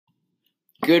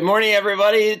Good morning,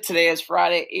 everybody. Today is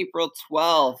Friday, April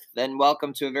 12th, and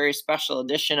welcome to a very special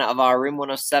edition of our Room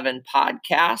 107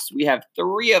 podcast. We have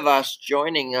three of us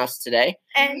joining us today.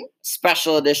 And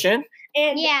special edition.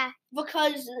 And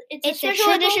because it's a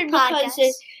special edition because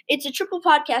it's a triple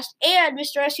podcast, and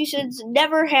Mr. Rasmussen's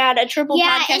never had a triple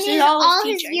podcast in all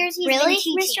his years he's been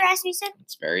teaching. Mr. Rasmussen?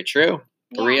 It's very true.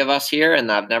 Three of us here, and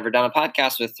I've never done a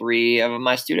podcast with three of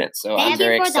my students, so I'm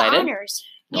very excited. The honors.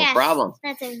 No problem.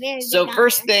 That's a very So big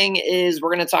first honor. thing is we're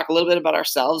going to talk a little bit about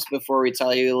ourselves before we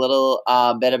tell you a little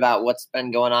bit about what's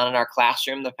been going on in our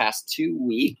classroom the past 2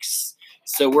 weeks.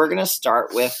 So we're going to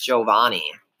start with Jovani.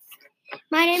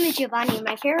 My name is Jovani.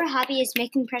 My favorite hobby is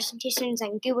making presentations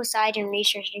on Google Slides and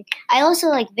researching. I also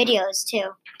like videos too.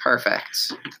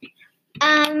 Perfect.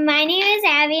 My name is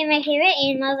Abby, and my favorite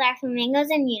animals are flamingos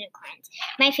and unicorns.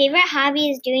 My favorite hobby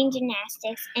is doing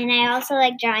gymnastics, and I also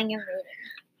like drawing and reading.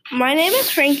 My name is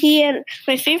Frankie, and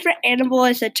my favorite animal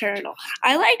is a turtle.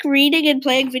 I like reading and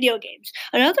playing video games.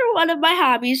 Another one of my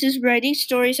hobbies is writing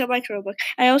stories on my Chromebook.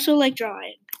 I also like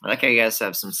drawing. I like how you guys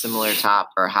have some similar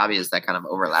hobbies that kind of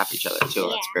overlap each other too. Yeah.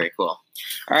 That's very cool.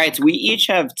 All right, so we each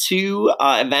have two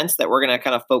events that we're going to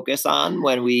kind of focus on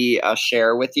when we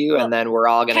share with you, and then we're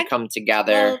all going to come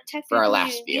together for our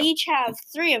last view. We each have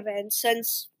three events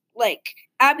since,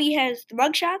 Abby has the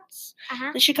mugshots,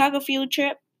 the Chicago field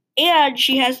trip, and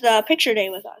she has the picture day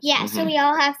with us. Yeah, so we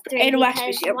all have three And wax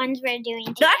because museum. ones we're doing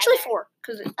together. No, actually four,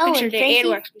 because it's picture and day Frankie, and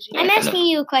wax museum. I'm asking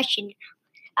you a question.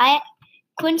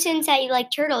 Coincidence that you like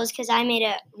turtles because I made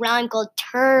a rhyme called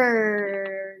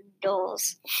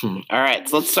turtles. All right,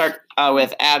 so let's start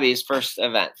with Abby's first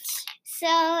event. So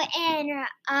in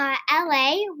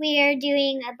LA, we are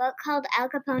doing a book called Al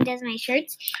Capone Does My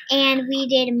Shirts, and we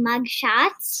did mug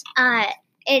shots.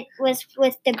 It was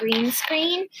with the green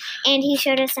screen, and he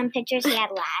showed us some pictures he had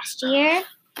last year.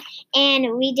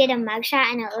 And we did a mugshot,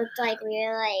 and it looked like we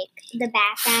were the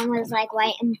background was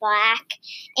white and black,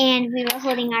 and we were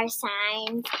holding our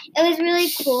signs. It was really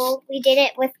cool. We did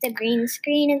it with the green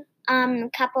screen a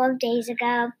couple of days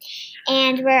ago,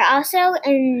 and we're also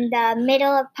in the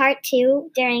middle of part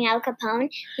 2 during Al Capone.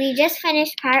 We just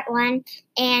finished part 1,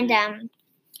 and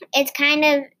it's kind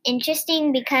of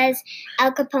interesting because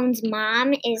Al Capone's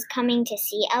mom is coming to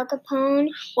see Al Capone,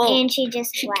 and she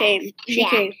left. Came. She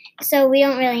came. So we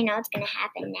don't really know what's going to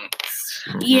happen next.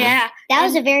 Mm-hmm. Yeah. That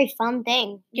was a very fun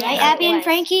thing, right, Yeah, Abby it and was.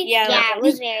 Frankie? Yeah, It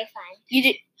was very fun. You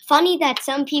did. Funny that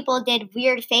some people did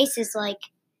weird faces With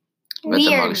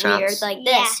the mugshots. like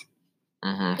Yeah. this.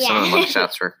 Mm-hmm. Yeah. Some of the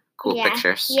mugshots were cool Yeah.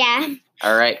 pictures. Yeah.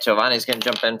 All right, Giovanni's going to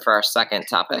jump in for our second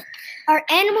topic. Our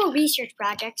animal research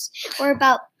projects were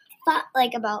about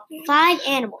 5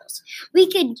 animals. We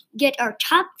could get our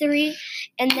top 3,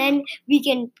 and then we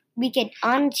can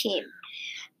on a team.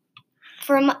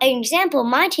 For an example,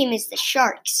 my team is the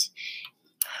Sharks,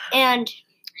 and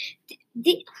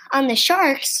on the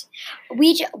Sharks,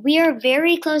 we are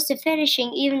very close to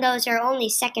finishing, even though it's our only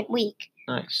second week.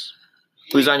 Nice.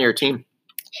 Who's on your team?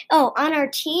 Oh, on our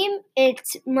team,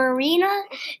 it's Marina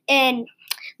and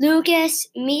Lucas,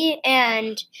 me,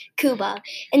 and Kuba.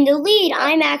 In the lead,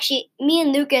 me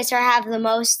and Lucas have the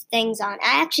most things on.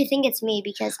 I actually think it's me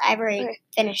because I've already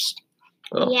finished.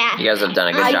 Well, Yeah. You guys have done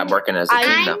a good job working as a team,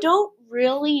 I though. don't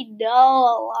really know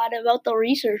a lot about the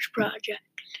research project.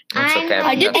 That's okay.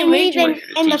 I did the And arrangement.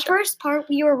 in the first part,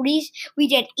 we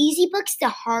did easy books to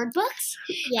hard books,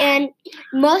 Yeah. and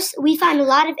we found a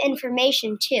lot of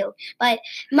information too. But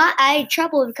I had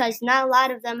trouble because not a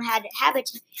lot of them had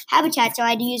habitat, so I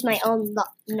had to use my own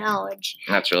knowledge.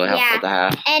 That's really helpful to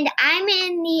have. And I'm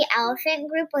in the elephant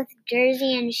group with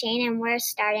Jersey and Shane, and we're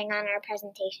starting on our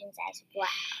presentations as well.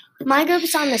 My group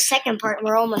is on the second part, and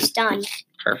we're almost done.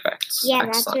 Perfect. Yeah,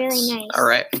 that's Excellent. really nice. All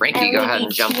right, Frankie, And go we ahead and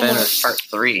need jump in teamwork. with part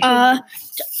 3. A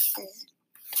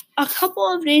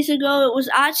couple of days ago, it was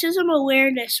Autism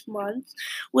Awareness Month,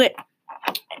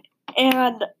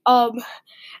 and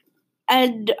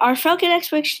our Falcon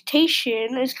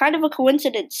expectation is kind of a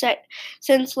coincidence,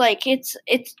 since it's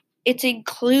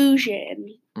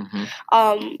inclusion.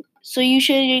 Mm-hmm. So you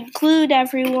should include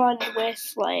everyone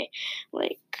with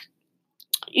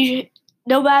you should,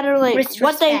 no matter With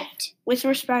what they respect. with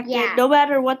respect, Yeah. and no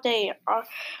matter what they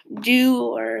do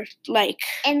or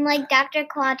And Dr.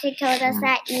 Kowalczyk told us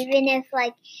that even if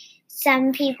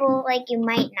some people you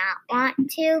might not want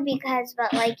to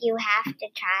but you have to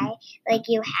try,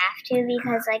 you have to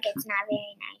because it's not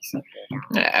very nice if you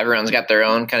don't. Yeah, everyone's got their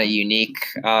own kind of unique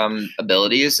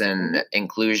abilities, and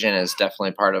inclusion is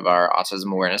definitely part of our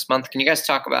Autism Awareness Month. Can you guys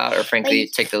talk about, or frankly,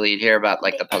 take the lead here about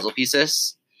the puzzle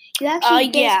pieces? You actually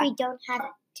yeah. basically don't have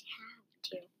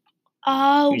to.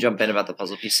 You jump in about the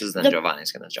puzzle pieces, then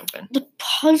Jovani's going to jump in. The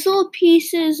puzzle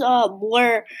pieces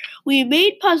were we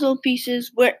made puzzle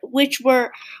pieces which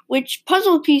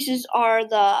puzzle pieces are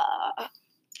the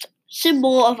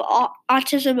symbol of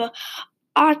autism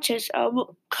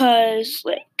because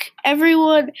like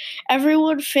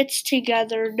everyone fits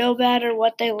together no matter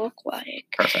what they look like.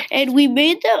 Perfect. And we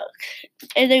made them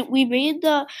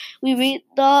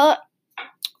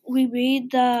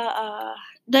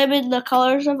in the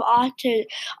colors of autism.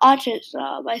 I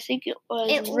think it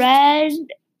was red,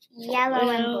 yellow,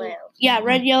 and blue. Yeah,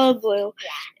 red, yellow, and blue.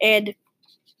 Yeah. And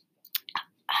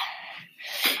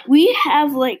we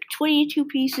have like 22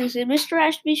 pieces, and Mr.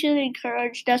 Ashby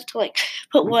encouraged us to like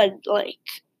put one like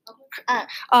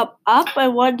up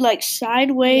and one like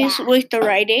sideways with the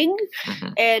writing,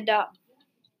 and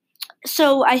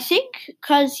so I think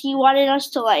because he wanted us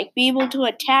to like be able to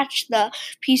attach the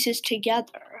pieces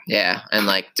together. Yeah, and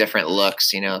like different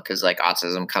looks, because like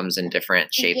autism comes in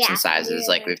different shapes and sizes.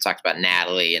 Like we've talked about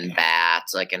Natalie and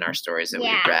bats, like in our stories that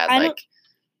we've read. Like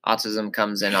autism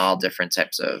comes in all different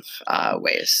types of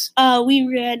ways. We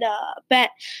read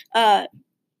a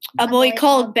boy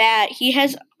called Bat. He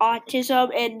has autism,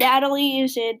 and Natalie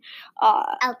is in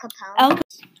El Capone. El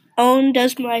Capone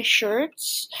does my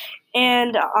shirts.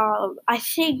 And I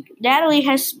think Natalie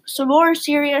has some more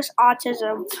serious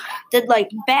autism than like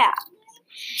Bat.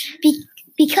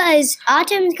 Because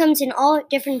autism comes in all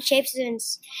different shapes and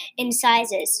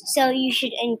sizes. So you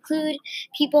should include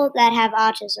people that have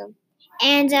autism.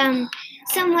 And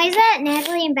some ways that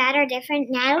Natalie and Bat are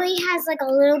different. Natalie has like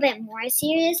a little bit more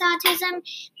serious autism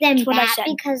than Bat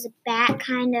because Bat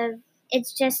kind of,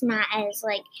 it's just not as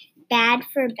like bad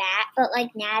for Bat, but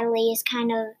like Natalie is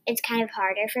it's kind of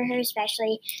harder for her,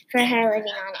 especially for her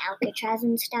living on Alcatraz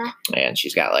and stuff. Yeah, and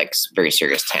she's got like very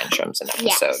serious tantrums in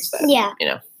episodes. Bat.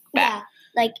 Yeah.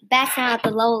 Like Bat's not at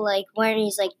the low, like when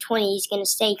he's like 20, he's gonna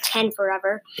stay 10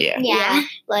 forever. Yeah.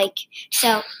 Like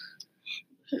so.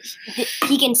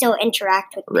 He can still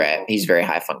interact with people. Right. He's very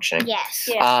high functioning. Yes.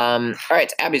 All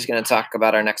right. Abby's going to talk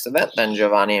about our next event, then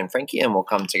Jovani and Frankie, and we'll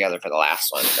come together for the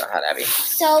last one. Go ahead, Abby.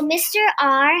 So Mr.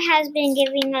 R has been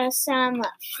giving us some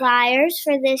flyers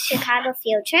for this Chicago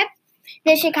field trip.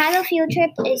 The Chicago field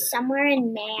trip is somewhere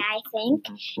in May, I think.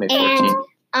 May 14th.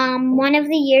 And one of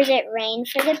the years it rained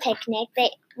for the picnic.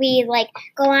 We like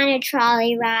go on a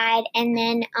trolley ride, and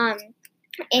then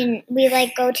and we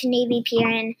like go to Navy Pier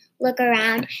and look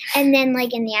around, and then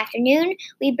like in the afternoon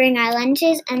we bring our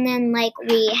lunches, and then like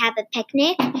we have a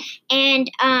picnic, and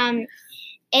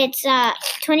it's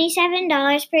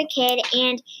 $27 per kid,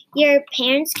 and your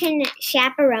parents can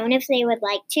chaperone if they would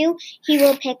like to. He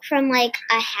will pick from like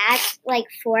a hat, like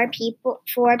four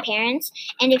parents,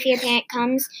 and if your parent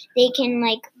comes, they can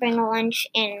like bring a lunch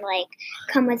and like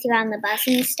come with you on the bus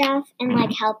and stuff and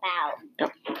like help out.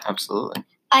 Yep, absolutely.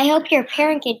 I hope your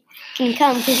parent can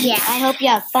come because I hope you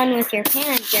have fun with your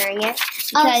parent during it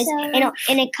because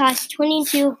and it costs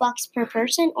 $22 per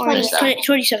person or 27.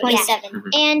 27.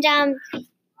 And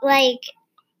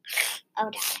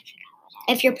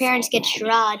if your parents get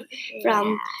shroud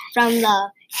from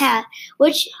the hat,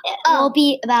 which will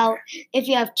be about, if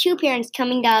you have two parents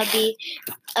coming, that'd be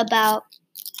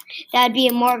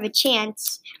more of a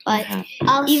chance. But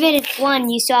even if one,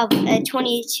 you still have a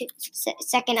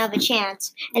 22nd of a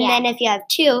chance. And then if you have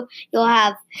two, you'll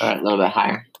have a little bit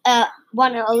higher.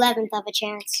 1/11th of a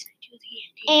chance.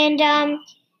 And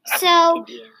so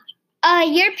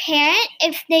your parent,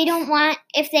 if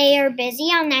they are busy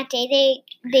on that day,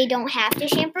 they don't have to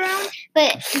chaperone.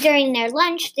 But during their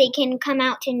lunch, they can come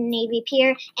out to Navy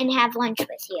Pier and have lunch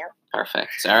with you.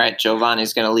 Perfect. All right,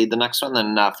 Jovani's going to lead the next one,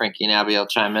 then Frankie and Abby will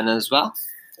chime in as well.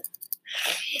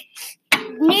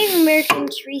 Native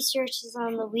Americans researches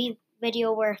on the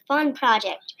video were a fun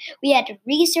project. We had to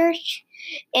research,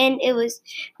 and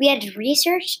we had to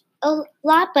research a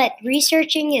lot, but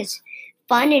researching is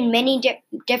fun in many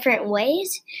different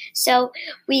ways. So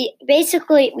we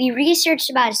researched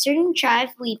about a certain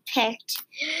tribe we picked.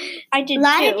 I did. A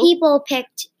lot of people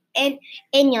picked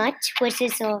Inuit, which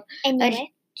is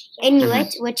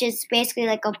Inuit, which is basically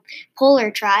like a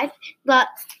polar tribe, but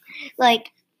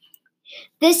like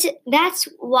that's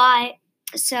why.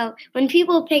 So when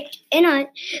people picked Inuit,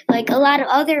 like a lot of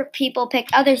other people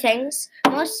picked other things.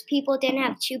 Most people didn't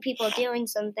have two people doing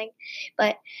something,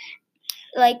 but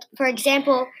like for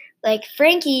example, like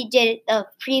Frankie did a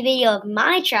pre-video of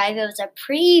my tribe. It was a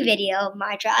pre-video of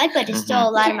my tribe, but it's still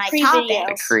a lot of my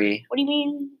topics. Cree. What do you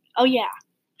mean? Oh yeah.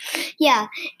 Yeah,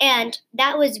 and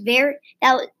it was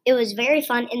very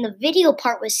fun, and the video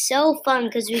part was so fun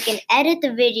because we can edit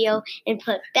the video and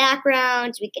put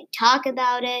backgrounds. We can talk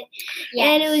about it,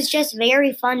 and it was just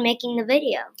very fun making the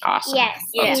video. Awesome. Yes.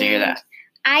 Love to hear that.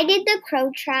 I did the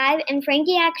Crow Tribe, and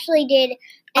Frankie actually did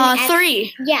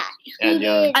 3. Yeah, he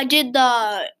did. I did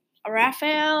the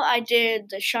Raphael, I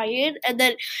did the Cheyenne, and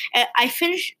then I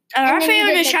finished. Raphael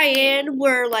and the Cheyenne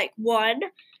were like one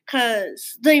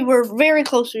because they were very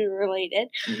closely related,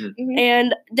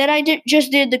 and then I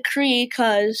just did the Cree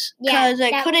because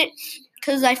I couldn't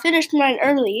because I finished mine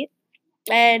early,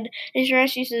 and Mr.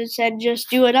 Rescue said just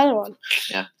do another one.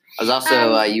 Yeah. I was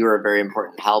also you were a very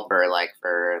important helper, like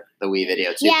for the Wii video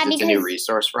too, because it's a new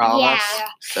resource for all of us.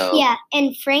 So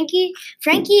and Frankie,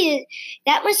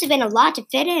 that must have been a lot to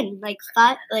fit in, like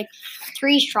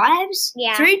 3 tribes.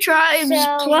 Yeah, 3 tribes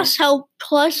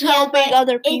plus helping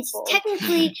other people. It's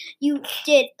technically you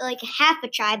did like half a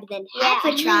tribe, and then half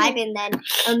a tribe, and then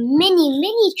a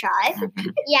mini tribe.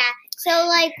 Yeah. So,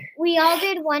 like, we all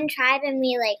did one tribe, and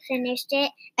we, like, finished it.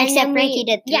 And except Frankie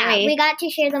did 3. Yeah, we got to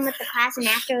share them with the class, and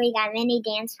after we got mini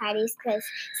dance parties, because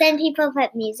some people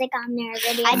put music on their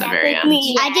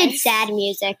videos. I did sad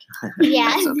music. Yeah.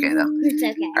 That's okay, though. It's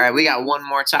okay. All right, we got one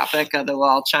more topic that we'll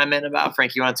all chime in about.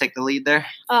 Frank, you want to take the lead there?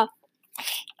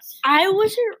 I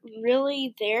wasn't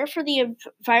really there for the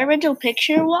environmental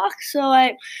picture walk, so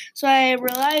I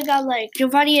relied on like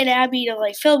Jovani and Abby to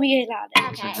like fill me in on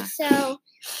it. Okay,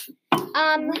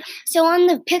 so on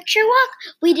the picture walk,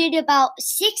 we did about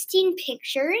 16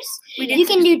 pictures. You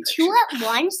can do 2 at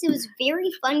once. It was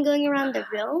very fun going around the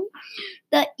room.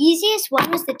 The easiest one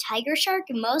was the tiger shark,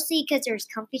 mostly because there's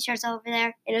comfy sharks over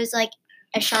there, and it was like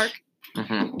a shark.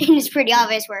 And it's pretty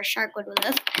obvious where a shark would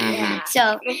live. So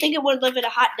I don't think it would live in a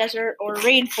hot desert or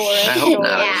rainforest. I hope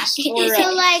not.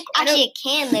 So, like, actually, it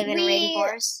can live in a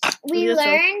rainforest. We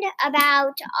learned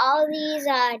about all these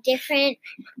different,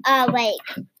 like,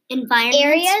 environments.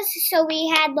 Areas. So we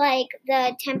had like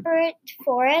the temperate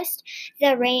forest,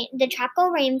 the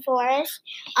tropical rainforest,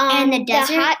 and the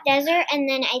desert, the hot desert, and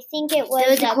then I think it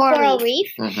was a coral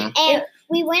reef. And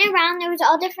we went around. There was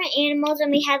all different animals,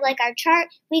 and we had like our chart.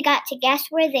 We got to guess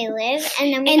where they live,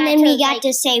 and then we got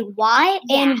to say why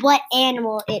and what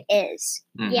animal it is.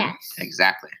 Yes,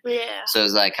 exactly. Yeah. So it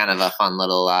was like kind of a fun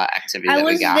little activity that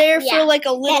we got. I was there for like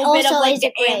a little bit of like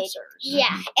the answers.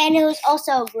 Yeah, and it was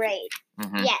also a grade.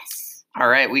 Yes. All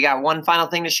right, we got one final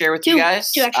thing to share with you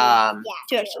guys. 2 actually.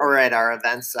 2 actually. All right, our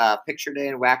events, Picture Day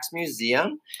and Wax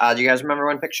Museum. Do you guys remember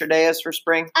when Picture Day is for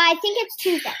spring? I think it's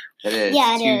Tuesday. It is.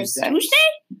 Yeah, it Tuesday. is. Tuesday?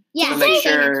 Yeah. So make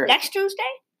sure Next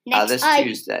Tuesday? This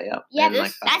Tuesday. Yep. Yeah, in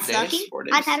like 5 that's days, lucky. 4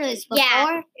 days. I thought it was before.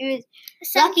 Yeah. It was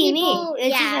Some lucky people, me.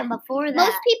 It's even before that.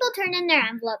 Most people turn in their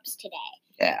envelopes today.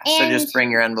 Yeah, so just bring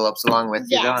your envelopes along with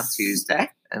you on Yes. Tuesday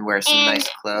and wear some nice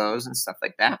clothes and stuff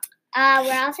like that.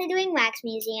 We're also doing Wax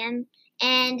Museum,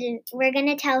 and we're going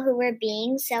to tell who we're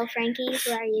being. So, Frankie,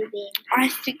 who are you being? I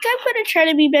think I'm going to try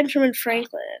to be Benjamin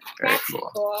Franklin. Very That's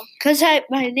cool. Because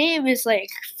my name is like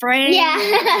Frank. Yeah.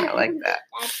 I like that.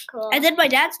 That's cool. And then my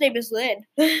dad's name is Lynn.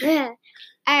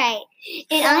 All right,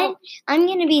 and I'm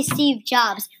gonna be Steve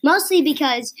Jobs, mostly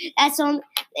because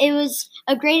it was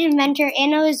a great inventor,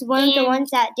 and it was one of the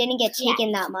ones that didn't get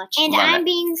taken that much. And Love I'm it.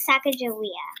 being Sacagawea.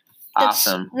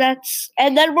 Awesome.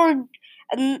 And then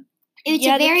It's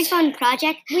a very fun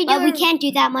project, but we can't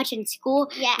do that much in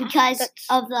school because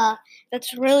of the.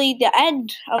 That's really the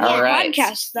end of our right.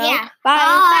 podcast, though. Yeah. Bye.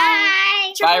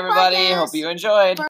 Bye. Bye, everybody. Hope you enjoyed.